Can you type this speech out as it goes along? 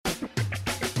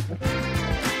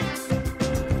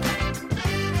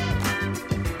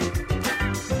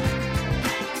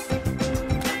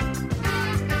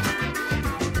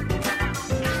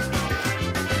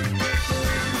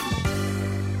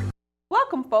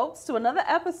folks, to another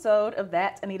episode of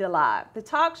That's Anita Live, the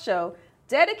talk show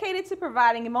dedicated to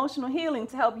providing emotional healing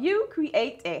to help you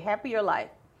create a happier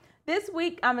life. This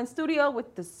week, I'm in studio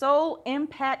with the Soul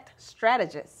Impact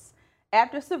Strategist.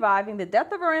 After surviving the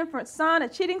death of her infant son, a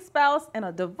cheating spouse, and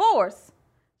a divorce,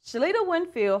 Shalita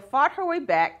Winfield fought her way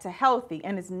back to healthy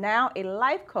and is now a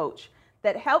life coach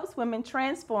that helps women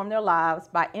transform their lives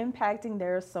by impacting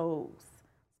their souls.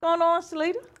 What's going on,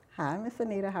 Shalita? Hi, Miss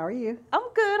Anita. How are you?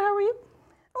 I'm good. How are you?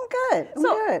 I'm good. I'm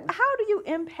good. How do you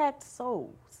impact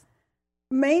souls?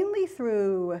 Mainly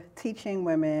through teaching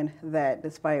women that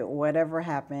despite whatever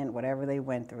happened, whatever they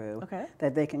went through,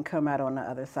 that they can come out on the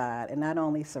other side and not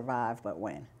only survive, but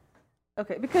win.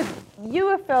 Okay, because you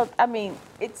have felt,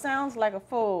 it sounds like a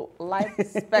full life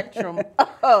spectrum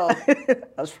of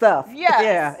stuff.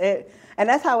 Yes. Yeah. And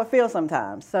that's how it feels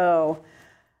sometimes. So,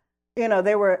 you know,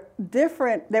 there were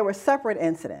separate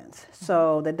incidents.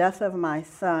 So the death of my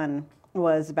son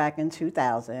was back in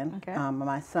 2000. Okay.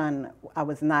 My son, I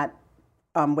was not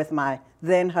with my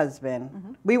then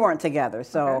husband. We weren't together.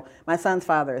 So my son's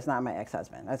father is not my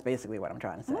ex-husband. That's basically what I'm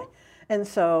trying to say. And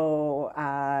so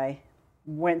I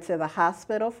went to the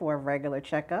hospital for a regular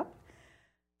checkup.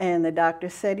 And the doctor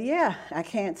said, yeah, I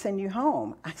can't send you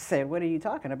home. I said, what are you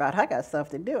talking about? I got stuff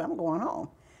to do. I'm going home.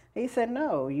 He said,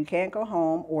 no, you can't go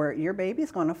home or your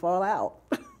baby's going to fall out.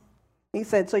 He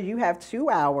said, so you have 2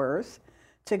 hours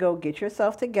to go get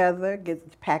yourself together,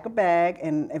 pack a bag,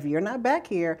 and if you're not back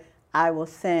here, I will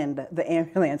send the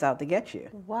ambulance out to get you.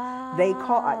 Wow. They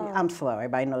called. I'm slow.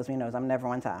 Everybody knows me, knows I'm never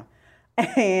on time.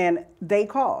 And they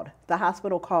called. The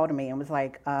hospital called me and was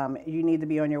like, you need to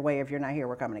be on your way. If you're not here,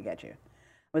 we're coming to get you.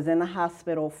 I was in the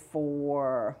hospital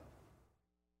for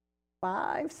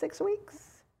 5-6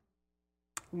 weeks.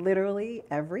 Literally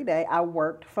every day. I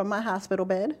worked from my hospital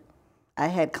bed. I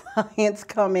had clients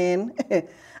come in.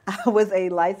 I was a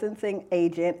licensing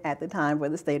agent at the time for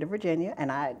the state of Virginia.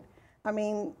 And I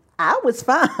was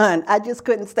fine. I just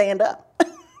couldn't stand up.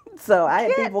 So I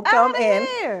had people come in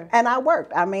and I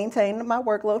worked. I maintained my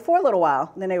workload for a little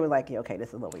while. Then they were like, yeah, okay, this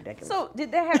is a little ridiculous. So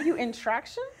did they have you in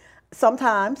traction?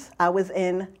 Sometimes I was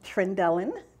in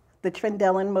Trendelenn, the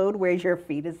Trendelenn mode where your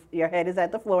head is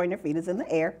at the floor and your feet is in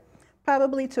the air,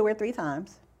 probably 2 or 3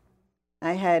 times.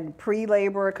 I had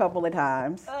pre-labor a couple of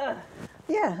times.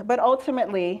 Yeah, but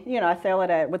ultimately, you know, I say all of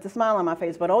that with a smile on my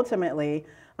face, but ultimately,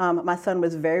 my son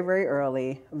was very, very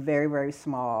early, very, very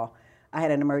small. I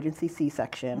had an emergency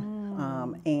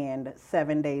C-section, and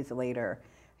 7 days later,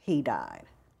 he died.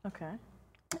 Okay.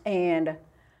 And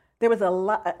there was a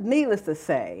lot, needless to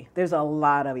say, there's a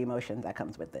lot of emotion that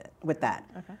comes with that.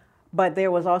 Okay. But there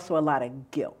was also a lot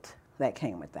of guilt that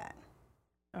came with that.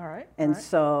 All right. And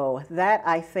so that,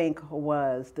 I think,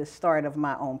 was the start of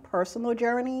my own personal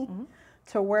journey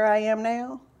to where I am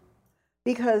now.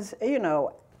 Because, you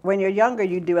know, when you're younger,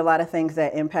 you do a lot of things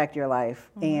that impact your life.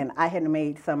 And I had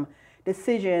made some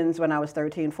decisions when I was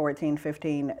 13, 14,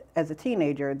 15 as a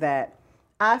teenager that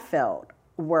I felt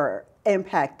were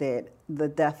impacted the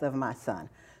death of my son.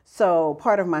 So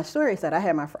part of my story is that I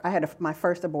had my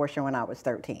first abortion when I was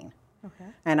 13. Okay.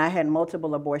 And I had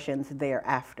multiple abortions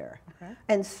thereafter. Okay.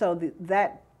 And so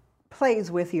that plays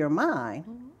with your mind.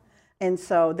 And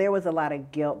so there was a lot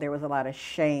of guilt, there was a lot of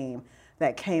shame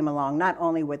that came along, not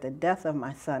only with the death of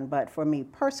my son, but for me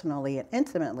personally and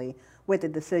intimately with the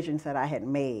decisions that I had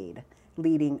made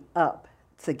leading up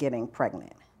to getting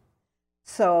pregnant.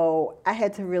 So I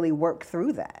had to really work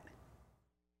through that.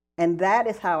 And that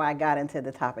is how I got into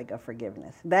the topic of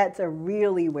forgiveness. That's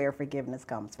really where forgiveness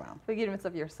comes from. Forgiveness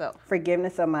of yourself.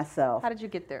 Forgiveness of myself. How did you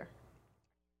get there?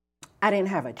 I didn't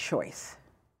have a choice.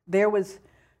 There was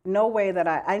no way that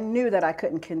I knew that I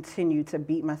couldn't continue to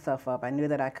beat myself up. I knew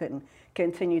that I couldn't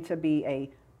continue to be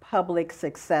a public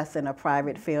success and a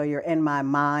private failure in my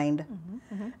mind.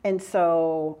 And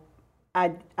so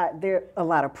there a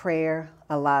lot of prayer,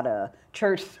 a lot of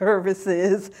church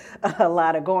services, a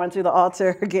lot of going to the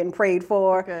altar, getting prayed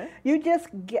for. Okay.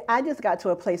 I just got to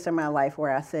a place in my life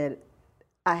where I said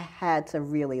I had to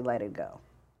really let it go.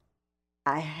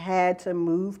 I had to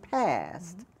move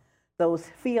past those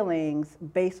feelings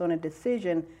based on a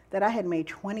decision that I had made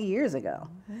 20 years ago.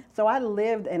 So I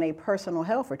lived in a personal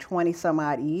hell for 20 some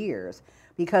odd years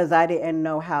because I didn't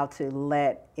know how to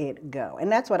let it go.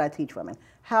 And that's what I teach women.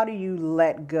 How do you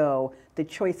let go the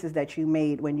choices that you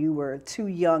made when you were too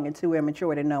young and too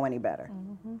immature to know any better?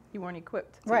 You weren't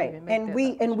equipped. Right. And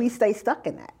we stay stuck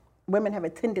in that. Women have a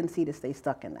tendency to stay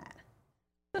stuck in that.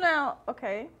 So now,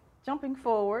 okay, jumping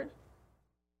forward,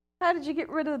 how did you get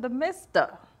rid of the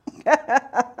mister?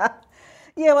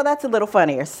 Yeah, well, that's a little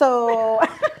funnier. So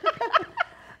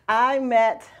I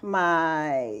met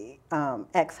my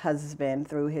ex-husband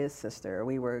through his sister.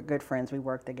 We were good friends. We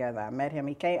worked together. I met him.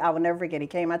 He came. I will never forget. He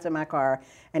came out to my car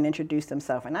and introduced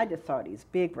himself, and I just saw these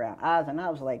big brown eyes, and I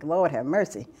was like, "Lord have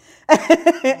mercy."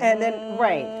 And then,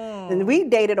 right, and we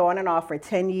dated on and off for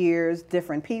 10 years,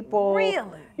 different people.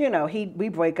 Really? You know, we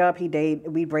break up.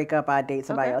 We break up. I date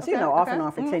somebody else. You know, off and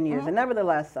on for 10 years, and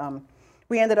nevertheless,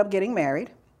 we ended up getting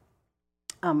married.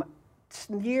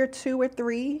 Year 2 or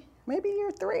 3. Maybe year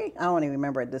 3. I don't even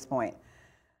remember at this point.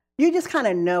 You just kind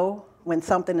of know when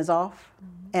something is off.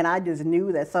 And I just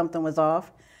knew that something was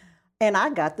off. And I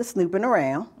got to snooping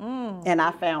around. And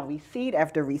I found receipt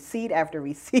after receipt after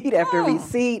receipt after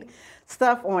receipt.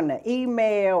 Stuff on the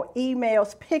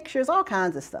emails, pictures, all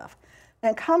kinds of stuff.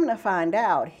 And come to find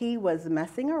out, he was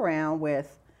messing around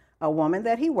with a woman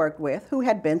that he worked with who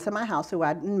had been to my house, who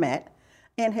I'd met,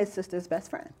 and his sister's best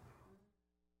friend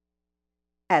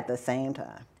at the same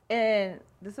time. And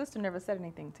the sister never said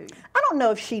anything to you? I don't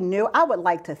know if she knew. I would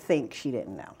like to think she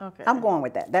didn't know. Okay. I'm going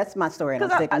with that. That's my story, and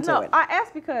I'm sticking to it. I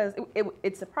asked because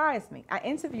it surprised me. I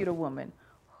interviewed a woman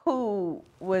who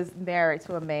was married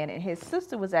to a man, and his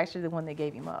sister was actually the one that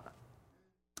gave him up.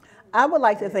 I would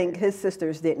like to think his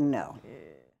sisters didn't know. Yeah.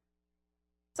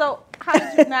 So how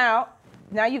did you now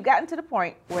you've gotten to the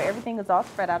point where everything is all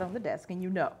spread out on the desk, and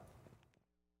you know.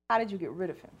 How did you get rid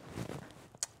of him?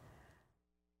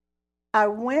 I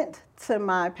went to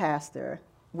my pastor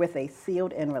with a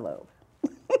sealed envelope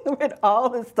with all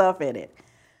the stuff in it.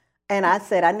 And I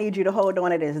said, I need you to hold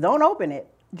on to this. Don't open it.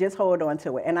 Just hold on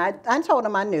to it. And I told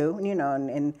him I knew, you know,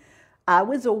 and I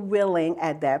was willing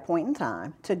at that point in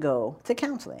time to go to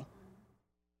counseling.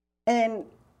 And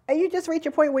you just reach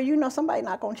a point where you know somebody's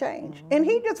not going to change. And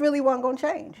he just really wasn't going to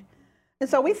change. And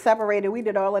so we separated, we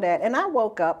did all of that. And I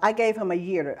woke up, I gave him a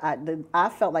year. I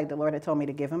felt like the Lord had told me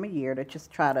to give him a year to just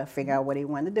try to figure out what he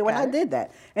wanted to do. And I did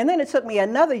that. And then it took me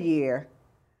another year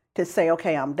to say,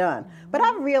 okay, I'm done. But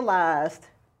I realized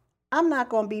I'm not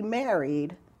going to be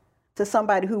married to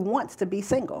somebody who wants to be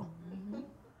single.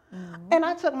 And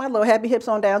I took my little happy hips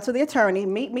on down to the attorney,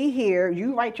 meet me here,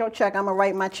 you write your check, I'm going to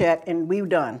write my check, and we're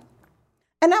done.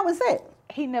 And that was it.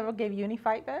 He never gave you any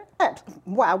fight back?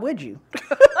 Why would you?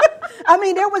 I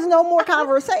mean, there was no more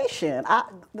conversation.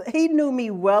 He knew me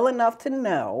well enough to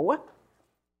know,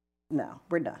 no,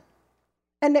 we're done.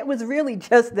 And it was really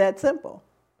just that simple.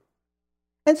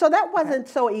 And so that wasn't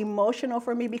so emotional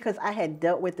for me because I had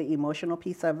dealt with the emotional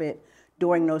piece of it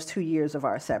during those 2 years of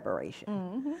our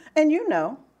separation. And you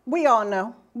know, we all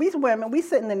know, we women, we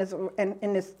sitting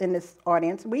in this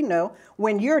audience, we know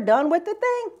when you're done with the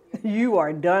thing, you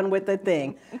are done with the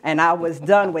thing. And I was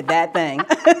done with that thing.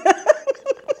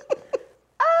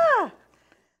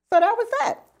 So that was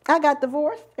that. I got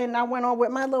divorced and I went on with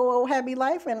my little old happy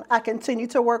life and I continued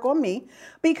to work on me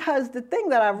because the thing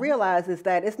that I realized is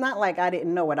that it's not like I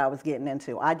didn't know what I was getting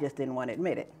into. I just didn't want to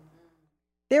admit it.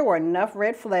 There were enough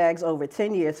red flags over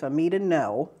 10 years for me to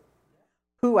know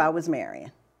who I was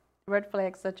marrying. Red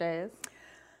flags such as?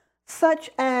 Such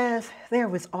as there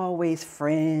was always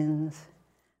friends.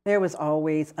 There was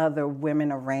always other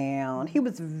women around. He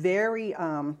was very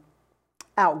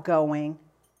outgoing.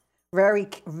 Very,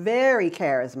 very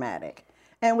charismatic,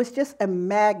 and was just a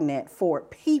magnet for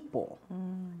people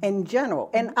in general.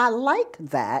 And I liked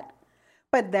that,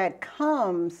 but that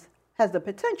has the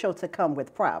potential to come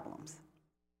with problems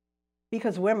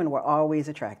because women were always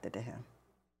attracted to him.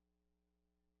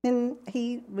 And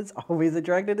he was always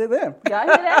attracted to them. Y'all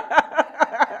hear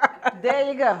that?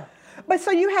 There you go. But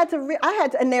so you had to,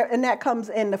 and that comes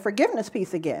in the forgiveness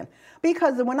piece again.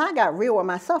 Because when I got real with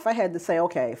myself, I had to say,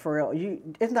 okay, for real,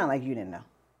 it's not like you didn't know.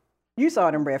 You saw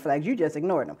them red flags, you just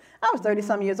ignored them. I was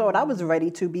 30-some years old, I was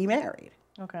ready to be married.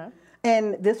 Okay.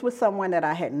 And this was someone that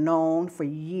I had known for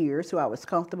years, who I was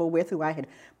comfortable with, who I had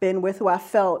been with, who I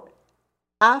felt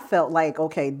like,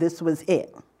 okay, this was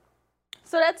it.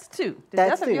 So that's two. The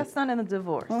death of your son and the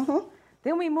divorce.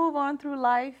 Then we move on through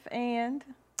life and...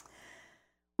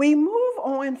 We move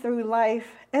on through life,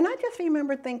 and I just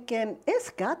remember thinking, it's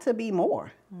got to be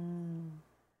more. And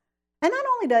not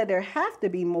only did there have to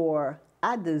be more,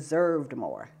 I deserved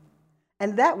more.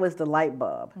 And that was the light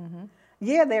bulb.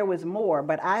 Yeah, there was more,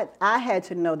 but I had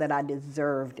to know that I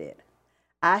deserved it.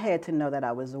 I had to know that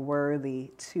I was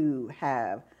worthy to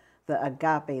have the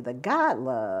agape, the God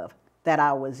love that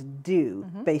I was due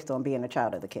based on being a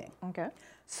child of the King. Okay.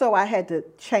 So I had to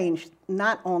change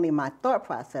not only my thought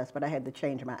process, but I had to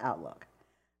change my outlook.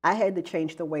 I had to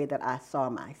change the way that I saw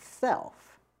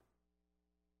myself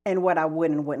and what I would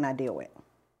and would not deal with.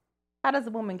 How does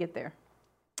a woman get there?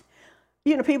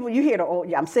 You know, people, you hear the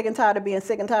old, I'm sick and tired of being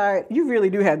sick and tired. You really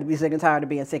do have to be sick and tired of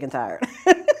being sick and tired.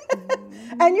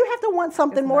 And you have to want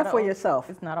something more for old, yourself.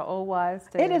 It's not an old wives'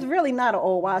 tale. It is really not an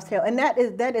old wives' tale. And that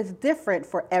is different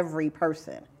for every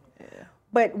person. Yeah.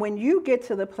 But when you get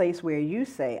to the place where you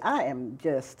say, I am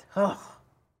just,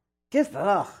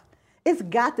 it's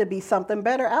got to be something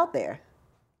better out there.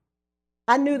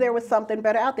 I knew there was something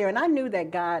better out there. And I knew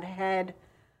that God had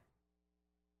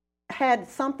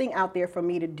something out there for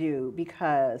me to do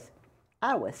because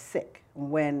I was sick.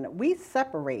 When we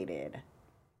separated,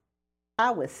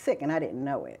 I was sick and I didn't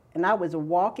know it. And I was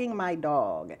walking my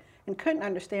dog and couldn't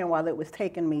understand why it was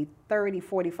taking me 30,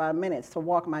 45 minutes to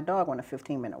walk my dog on a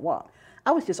 15-minute walk.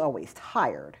 I was just always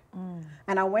tired.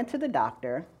 And I went to the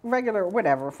doctor, regular,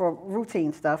 whatever, for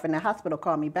routine stuff. And the hospital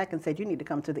called me back and said, you need to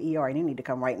come to the ER and you need to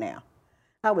come right now.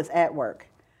 I was at work.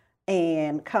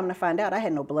 And come to find out, I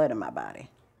had no blood in my body.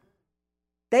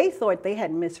 They thought they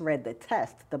had misread the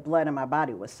test. The blood in my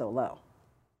body was so low.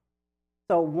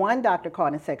 So one doctor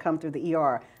called and said, come through the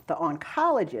ER. The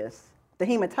oncologist, the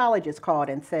hematologist called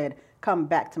and said, come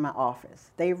back to my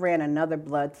office. They ran another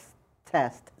blood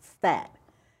test, stat,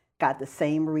 got the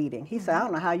same reading. He said, I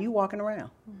don't know how you walking around.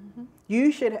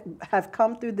 You should have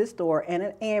come through this door in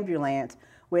an ambulance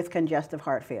with congestive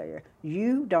heart failure.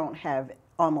 You don't have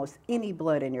almost any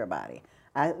blood in your body.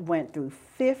 I went through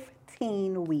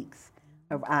 15 weeks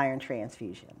of iron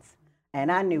transfusions. And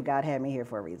I knew God had me here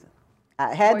for a reason.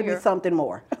 It had to be something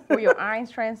more. Were your iron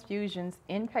transfusions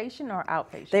inpatient or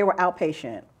outpatient? They were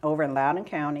outpatient over in Loudoun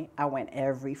County. I went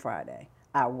every Friday.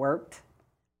 I worked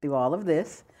through all of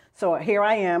this. So here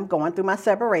I am going through my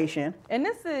separation. And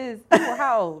this is, you were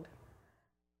how old?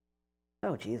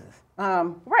 Oh, Jesus.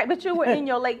 Right, but you were in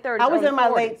your late 30s. I was in my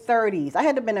 40s. late 30s. I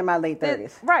had to have been in my late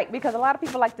 30s. Right, because a lot of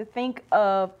people like to think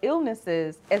of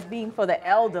illnesses as being for the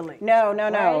elderly. No.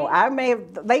 Right? I may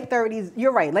have late 30s.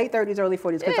 You're right, late 30s, early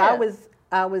 40s. Because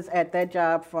I was at that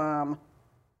job from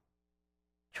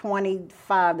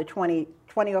 2005 to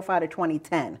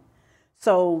 2010.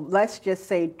 So let's just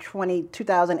say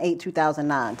 2008,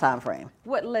 2009 time frame.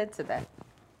 What led to that?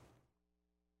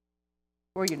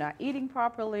 Were you not eating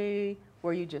properly?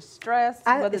 Were you just stressed?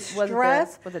 Was it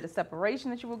the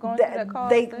separation that you were going through that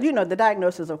caused it? The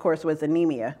diagnosis, of course, was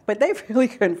anemia, but they really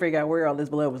couldn't figure out where all this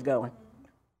blood was going.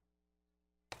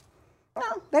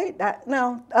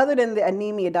 No, other than the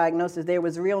anemia diagnosis, there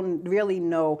was really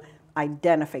no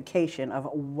identification of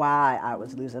why I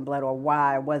was losing blood or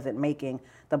why I wasn't making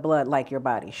the blood like your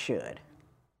body should.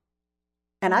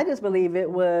 And I just believe it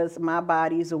was my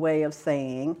body's way of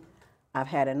saying, I've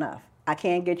had enough. I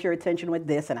can't get your attention with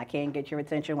this, and I can't get your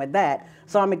attention with that,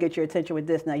 so I'm going to get your attention with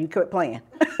this. Now, you quit playing.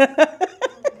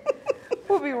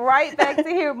 We'll be right back to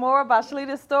hear more about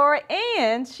Shalita's story,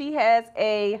 and she has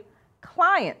a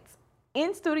client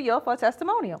in studio for a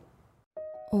testimonial.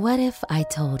 What if I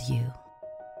told you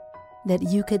that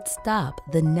you could stop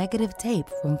the negative tape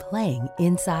from playing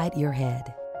inside your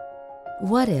head?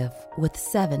 What if, with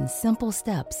 7 simple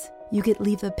steps, you could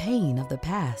leave the pain of the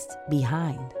past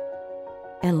behind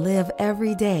and live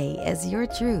every day as your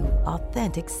true,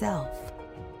 authentic self?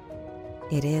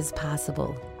 It is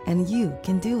possible, and you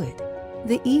can do it.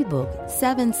 The ebook,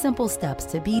 7 Simple Steps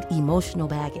to Beat Emotional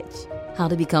Baggage, How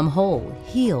to Become Whole,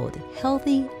 Healed,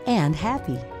 Healthy, and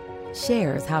Happy,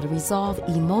 shares how to resolve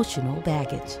emotional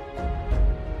baggage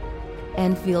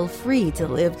and feel free to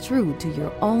live true to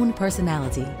your own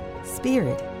personality,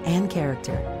 spirit, and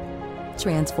character.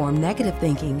 Transform negative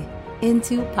thinking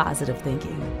into positive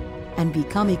thinking and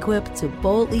become equipped to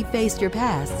boldly face your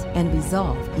past and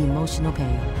resolve emotional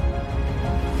pain.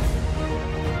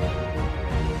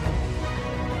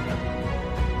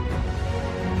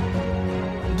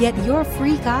 Get your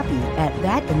free copy at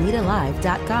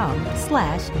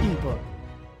thatanitalive.com/ebook.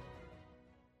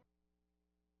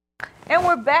 And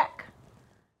we're back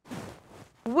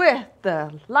with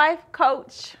the life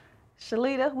coach,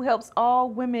 Shalita, who helps all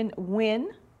women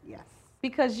win. Yes.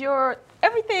 Because your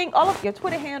everything, all of your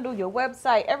Twitter handle, your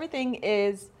website, everything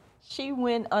is She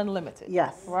Win Unlimited.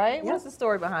 Yes. Right? Yes. What's the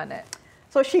story behind that?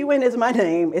 So She Win is my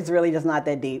name. It's really just not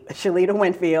that deep. Shalita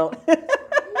Winfield.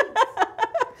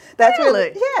 That's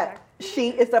really? Yeah. She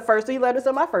is the first 3 letters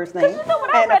of my first name. You know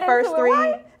what I and read the first into it, 3.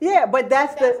 right? Yeah, but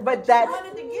that's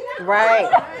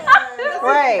right.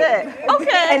 Right.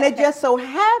 Okay. And it just so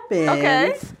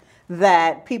happens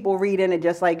that people read in it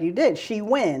just like you did. She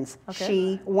wins. Okay.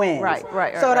 She wins.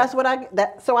 Right. So that's what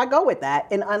so I go with that.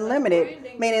 And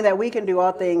unlimited, meaning that we can do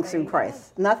all things through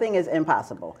Christ. Nothing is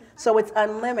impossible. So it's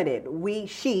unlimited. We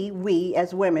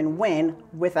as women win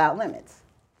without limits.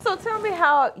 So tell me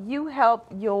how you help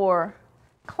your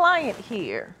client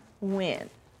here win.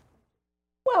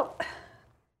 Well,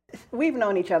 we've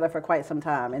known each other for quite some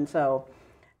time, and so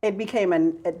it became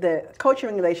the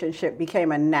coaching relationship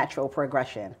became a natural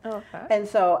progression. Okay. And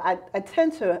so I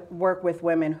tend to work with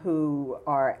women who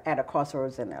are at a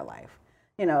crossroads in their life.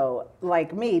 You know,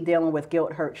 like me, dealing with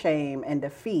guilt, hurt, shame, and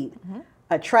defeat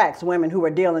attracts women who are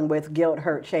dealing with guilt,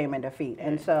 hurt, shame, and defeat.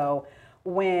 And so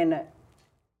when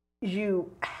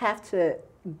you have to,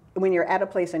 when you're at a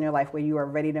place in your life where you are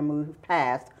ready to move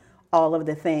past all of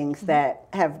the things that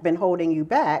have been holding you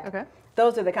back,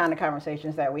 those are the kind of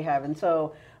conversations that we have. And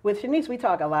so with Shanice, we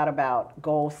talk a lot about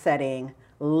goal setting,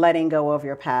 letting go of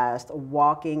your past,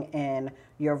 walking in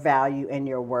your value and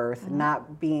your worth,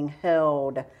 not being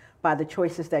held by the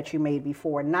choices that you made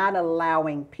before, not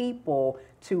allowing people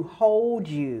to hold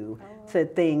you to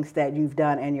things that you've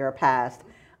done in your past,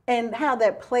 and how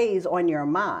that plays on your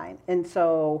mind. And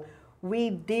so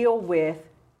we deal with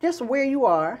just where you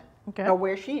are, or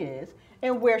where she is,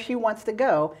 and where she wants to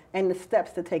go, and the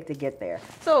steps to take to get there.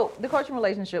 So the coaching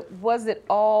relationship, was it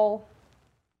all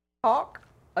talk,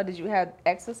 or did you have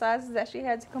exercises that she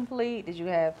had to complete? Did you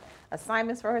have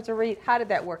assignments for her to read? How did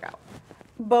that work out?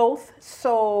 Both.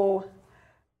 So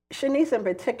Shanice in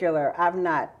particular, I've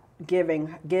not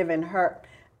given her,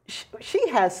 she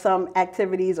has some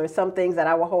activities or some things that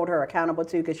I will hold her accountable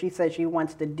to, because she says she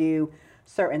wants to do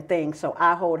certain things. So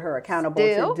I hold her accountable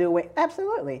to doing,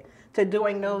 absolutely, to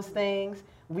doing those things.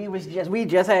 We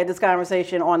just had this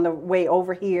conversation on the way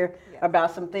over here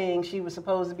about some things she was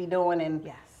supposed to be doing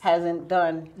and hasn't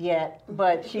done yet,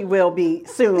 but she will be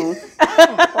soon.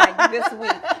 Like this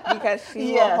week, because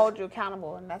she will hold you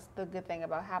accountable. And that's the good thing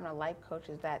about having a life coach,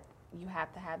 is that you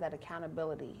have to have that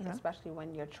accountability, especially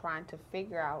when you're trying to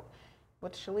figure out.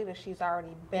 With Shalita, she's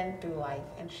already been through life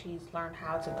and she's learned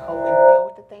how to cope and deal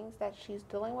with the things that she's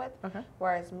dealing with.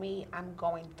 Whereas me, I'm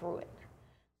going through it.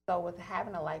 So with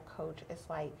having a life coach, it's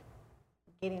like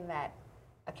getting that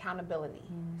accountability,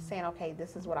 saying, okay,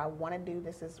 this is what I want to do,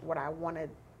 this is what I want to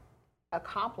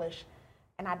accomplish,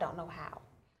 and I don't know how.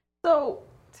 So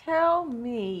tell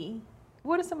me,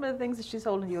 what are some of the things that she's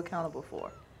holding you accountable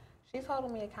for? She's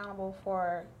holding me accountable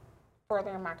for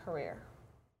furthering my career,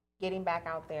 getting back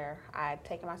out there. I had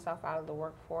taken myself out of the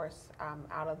workforce,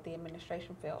 out of the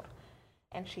administration field,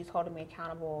 and she's holding me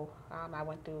accountable. I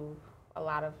went through a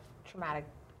lot of traumatic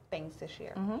things this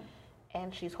year,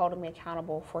 and she's holding me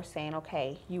accountable for saying,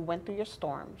 okay, you went through your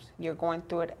storms, you're going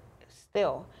through it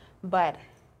still, but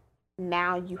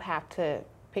now you have to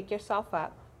pick yourself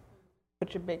up,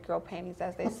 put your big girl panties,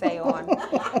 as they say, on,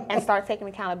 and start taking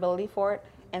accountability for it,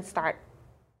 and start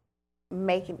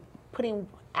putting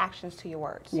actions to your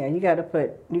words. Yeah, you got to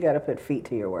put feet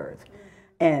to your words.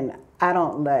 And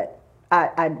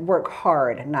I work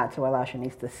hard not to allow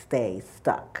Shanice to stay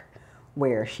stuck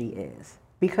where she is,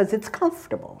 because it's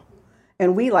comfortable.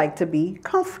 And we like to be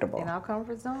comfortable. In our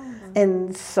comfort zone.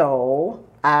 And so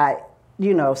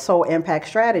Soul Impact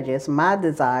Strategist, my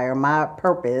desire, my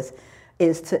purpose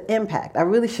is to impact. I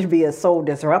really should be a soul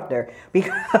disruptor,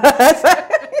 because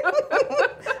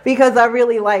because I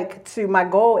really my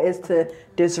goal is to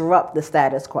disrupt the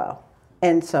status quo.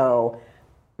 And so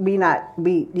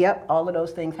all of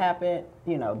those things happened,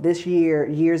 this year,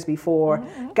 years before,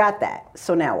 got that.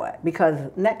 So now what?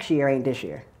 Because next year ain't this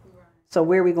year. So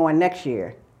where are we going next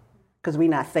year? Because we're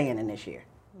not staying in this year.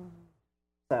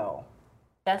 So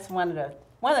that's one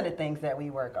of the things that we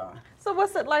work on. So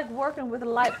what's it like working with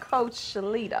life coach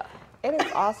Shalita? It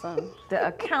is awesome. The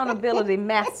accountability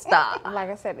master. Like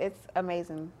I said, it's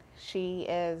amazing. She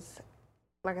is,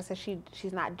 like I said,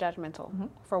 she's not judgmental,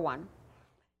 for one.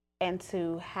 And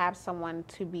to have someone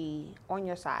to be on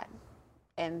your side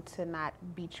and to not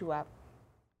beat you up,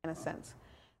 in a sense,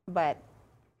 but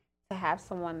to have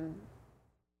someone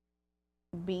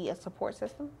be a support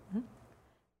system,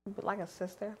 like a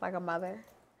sister, like a mother,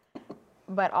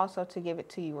 but also to give it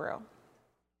to you real.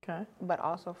 Okay. But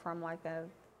also from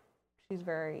she's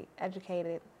very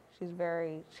educated. She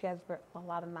has a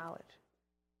lot of knowledge.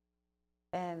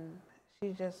 And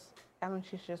she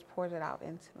just pours it out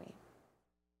into me.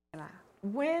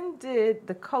 When did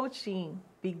the coaching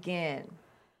begin?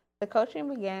 The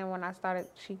coaching began when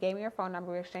she gave me her phone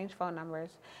number, we exchanged phone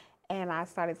numbers, and I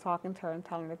started talking to her and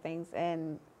telling her things,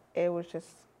 and it was just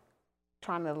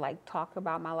trying to talk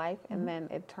about my life, and then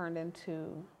it turned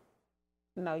into,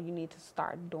 no, you need to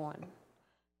start doing.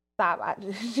 Stop.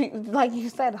 Like you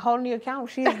said, holding you accountable.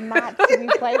 She is not to be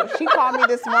played with. She called me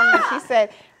this morning and she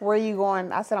said, where are you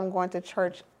going? I said, I'm going to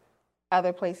church,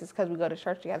 other places, because we go to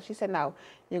church together. She said, no,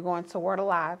 you're going to Word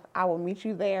Alive. I will meet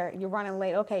you there. You're running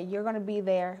late. Okay, you're going to be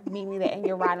there. Meet me there, and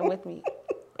you're riding with me.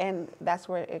 And that's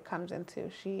where it comes into.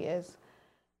 She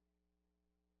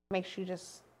makes you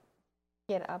just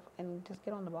get up and just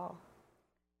get on the ball.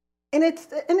 And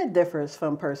it differs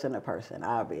from person to person,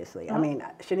 obviously. I mean,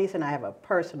 Shanice and I have a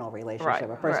personal relationship,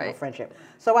 a personal friendship.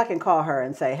 So I can call her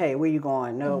and say, "Hey, where you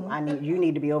going? No, you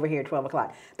need to be over here at 12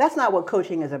 o'clock." That's not what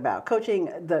coaching is about. Coaching,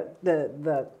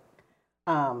 the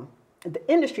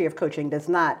industry of coaching does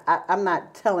not. I'm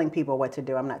not telling people what to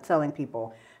do. I'm not telling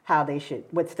people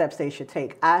what steps they should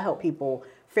take. I help people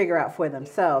figure out for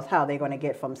themselves how they're going to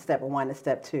get from step 1 to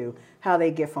step 2, how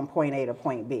they get from point A to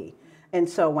point B. And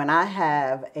so when I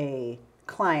have a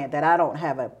client that I don't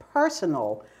have a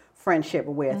personal friendship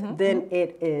with, then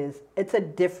it's a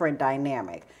different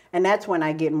dynamic. And that's when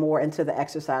I get more into the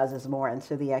exercises, more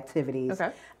into the activities.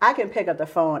 Okay. I can pick up the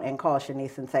phone and call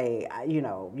Shanice and say,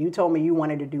 you told me you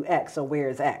wanted to do X, so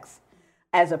where's X?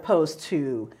 As opposed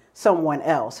to someone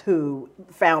else who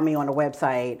found me on a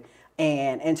website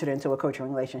and entered into a coaching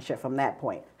relationship from that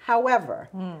point. However,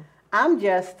 I'm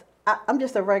just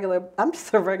a regular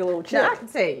chick. Now, I can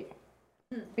tell you,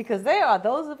 because there are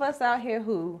those of us out here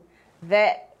who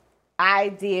that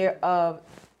idea of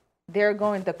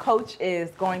the coach is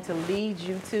going to lead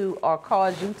you to or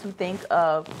cause you to think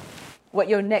of what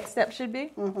your next step should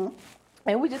be.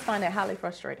 And we just find that highly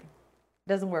frustrating.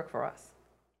 Doesn't work for us.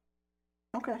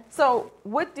 Okay. So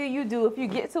what do you do if you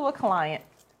get to a client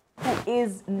who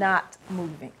is not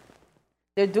moving?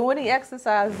 They're doing the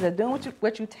exercises, they're doing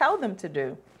what you tell them to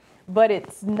do, but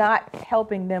it's not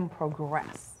helping them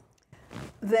progress.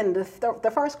 Then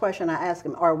the first question I ask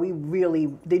them,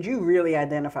 did you really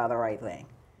identify the right thing?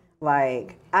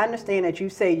 Like, I understand that you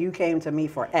say you came to me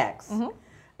for X,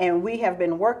 and we have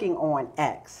been working on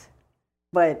X,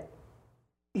 but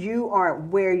you aren't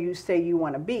where you say you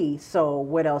want to be, so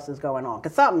what else is going on?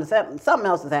 Because something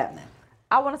else is happening.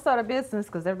 I want to start a business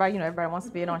because everybody wants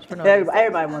to be an entrepreneur.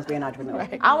 Everybody wants to be an entrepreneur.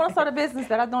 Right. I want to start a business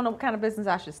that I don't know what kind of business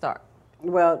I should start.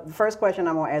 Well, the first question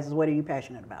I'm going to ask is, what are you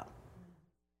passionate about?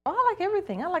 Oh, I like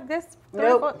everything. I like this.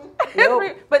 Nope.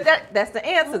 But that's the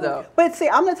answer, though. But see,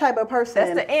 I'm the type of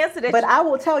person. That's the answer. But I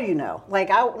will tell you no.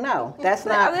 No, that's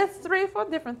not. There's 3 or 4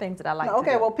 different things that I like.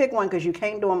 Okay, well, pick one because you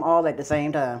can't do them all at the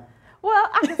same time. Well,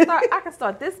 I can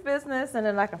start this business and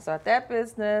then I can start that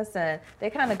business, and they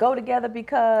kind of go together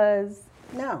because.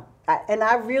 No,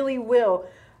 I really will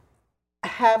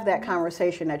have that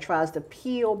conversation that tries to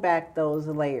peel back those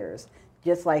layers,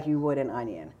 just like you would an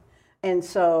onion. And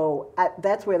so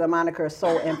that's where the moniker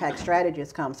Soul Impact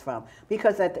Strategist comes from.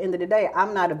 Because at the end of the day,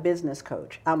 I'm not a business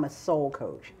coach. I'm a soul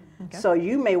coach. Okay. So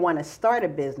you may want to start a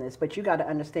business, but you got to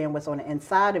understand what's on the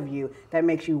inside of you that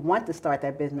makes you want to start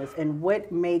that business and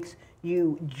what makes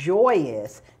you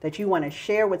joyous that you want to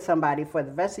share with somebody for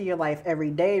the rest of your life, every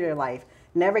day of your life,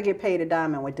 never get paid a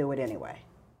dime and would do it anyway.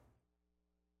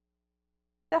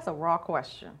 That's a raw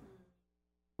question.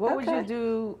 What would you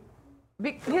do?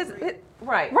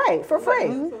 Right. Right, for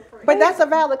free. But that's a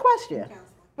valid question.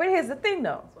 But here's the thing,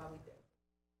 though.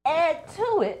 Add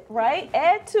to it, right?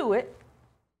 Add to it.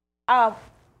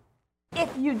 If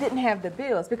you didn't have the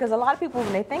bills, because a lot of people,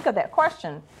 when they think of that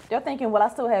question, they're thinking, well, I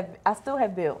still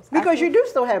have bills. Because you do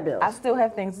still have bills. I still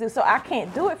have things to do, so I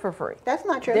can't do it for free. That's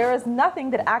not true. There is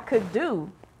nothing that I could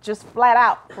do just flat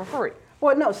out for free.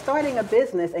 Well, no, starting a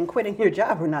business and quitting your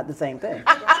job are not the same thing.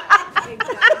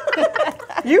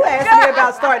 You asked me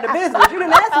about starting a business. You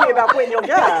didn't ask me about quitting your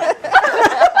job.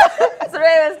 So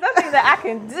there is nothing that I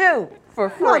can do for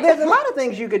free. No, there's a lot of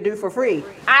things you could do for free.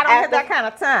 I don't have that kind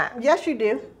of time. Yes, you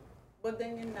do. Well,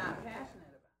 then you're not passionate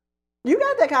about it. You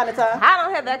got that kind of time. I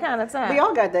don't have that kind of time. We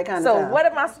all got that kind of time. So what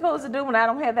am I supposed to do when I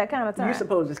don't have that kind of time? You're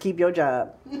supposed to keep your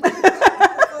job.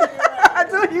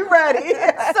 Until you're ready.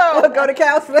 So go to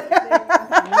counseling.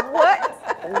 What?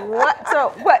 So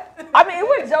what? I mean,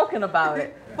 we're joking about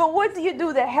it. But what do you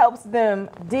do that helps them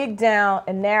dig down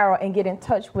and narrow and get in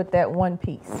touch with that one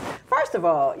piece? First of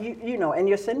all, you know, in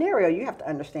your scenario, you have to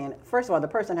understand, first of all, the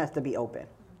person has to be open.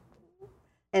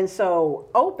 And so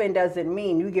open doesn't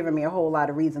mean you giving me a whole lot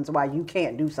of reasons why you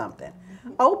can't do something.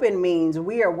 Open means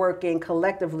we are working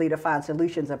collectively to find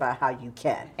solutions about how you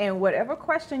can. And whatever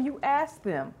question you ask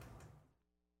them,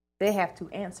 they have to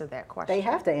answer that question. They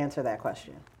have to answer that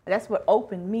question. That's what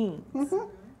open means. Mm-hmm.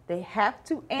 They have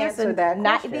to answer that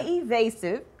not question. be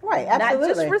evasive. Right, absolutely.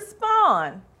 Not just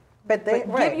respond, but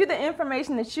give you the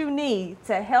information that you need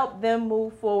to help them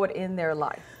move forward in their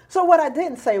life. So what I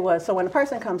didn't say was, so when a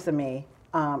person comes to me,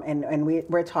 and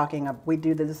we're talking, we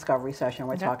do the discovery session,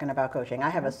 we're talking about coaching. I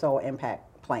have a Soul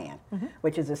Impact Plan,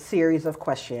 which is a series of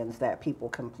questions that people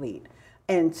complete.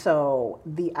 And so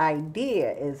the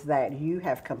idea is that you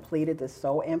have completed the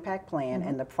Soul Impact Plan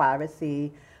and the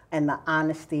privacy and the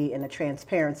honesty and the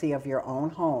transparency of your own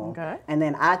home. Okay. And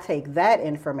then I take that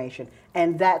information,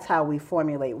 and that's how we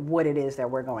formulate what it is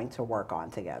that we're going to work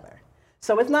on together.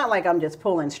 So it's not like I'm just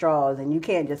pulling straws, and you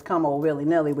can't just come over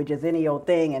willy-nilly with just any old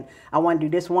thing, and I want to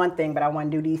do this one thing, but I want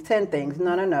to do these 10 things.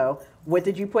 No. What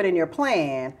did you put in your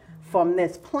plan? From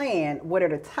this plan, what are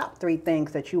the top 3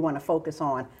 things that you want to focus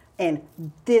on in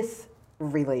this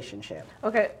relationship?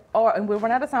 Okay, and we're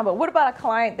running out of time, but what about a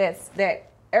client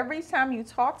that every time you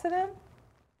talk to them,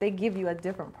 they give you a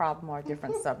different problem or a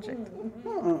different subject?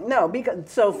 No,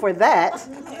 because so for that,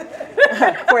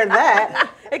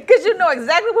 because you know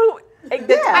exactly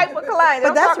the type of client.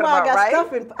 But that's why I got right?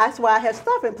 stuff in. That's why I have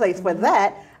stuff in place. For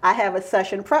that, I have a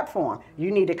session prep form.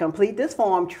 You need to complete this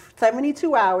form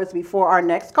 72 hours before our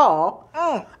next call,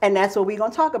 and that's what we're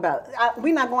gonna talk about.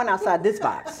 We're not going outside this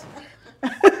box.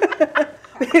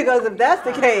 Because if that's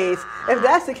the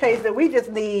case, then we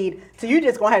just need, so you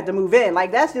just gonna have to move in.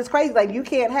 Like, that's just crazy. Like, you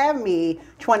can't have me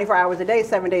 24 hours a day,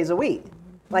 7 days a week.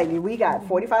 Like, we got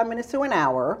 45 minutes to an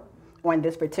hour on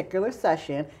this particular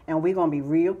session, and we're gonna be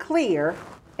real clear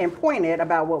and pointed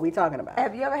about what we're talking about.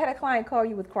 Have you ever had a client call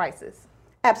you with crisis?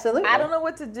 Absolutely. I don't know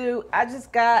what to do. I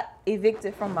just got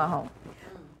evicted from my home.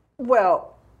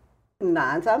 Well,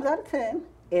 9 times out of 10,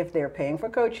 if they're paying for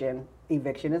coaching,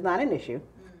 eviction is not an issue.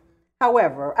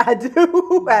 However, I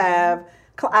do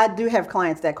have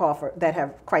clients that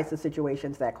have crisis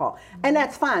situations that call, and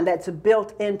that's fine. That's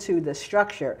built into the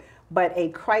structure. But a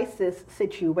crisis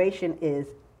situation is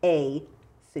a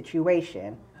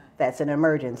situation that's an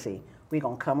emergency. We're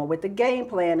gonna come up with the game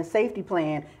plan, the safety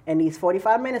plan, and these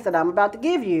 45 minutes that I'm about to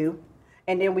give you,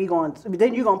 and then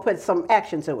you're gonna put some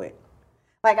action to it.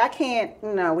 Like,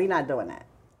 we're not doing that.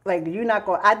 Like, you're not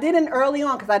going. I didn't early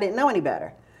on because I didn't know any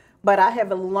better. But I have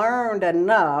learned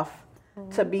enough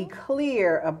to be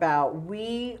clear about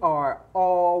we are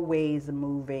always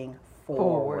moving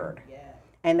forward. Yeah.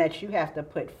 And that you have to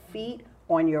put feet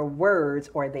on your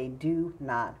words or they do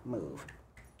not move.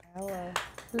 Hello.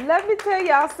 Let me tell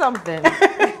y'all something.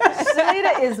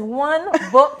 Shanita is one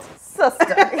booked sister.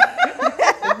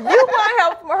 If you want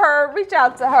help from her, reach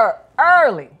out to her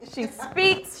early. She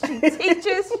speaks, she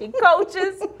teaches, she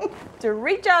coaches. To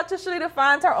reach out to Shanita,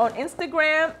 find her on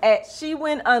Instagram at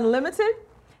SheWinUnlimited.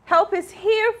 Help is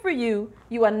here for you.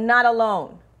 You are not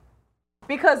alone.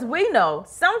 Because we know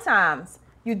sometimes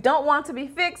you don't want to be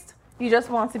fixed, you just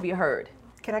want to be heard.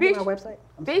 Can I get my website?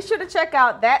 Be sure to check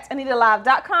out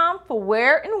that'sanitalive.com for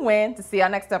where and when to see our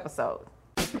next episode.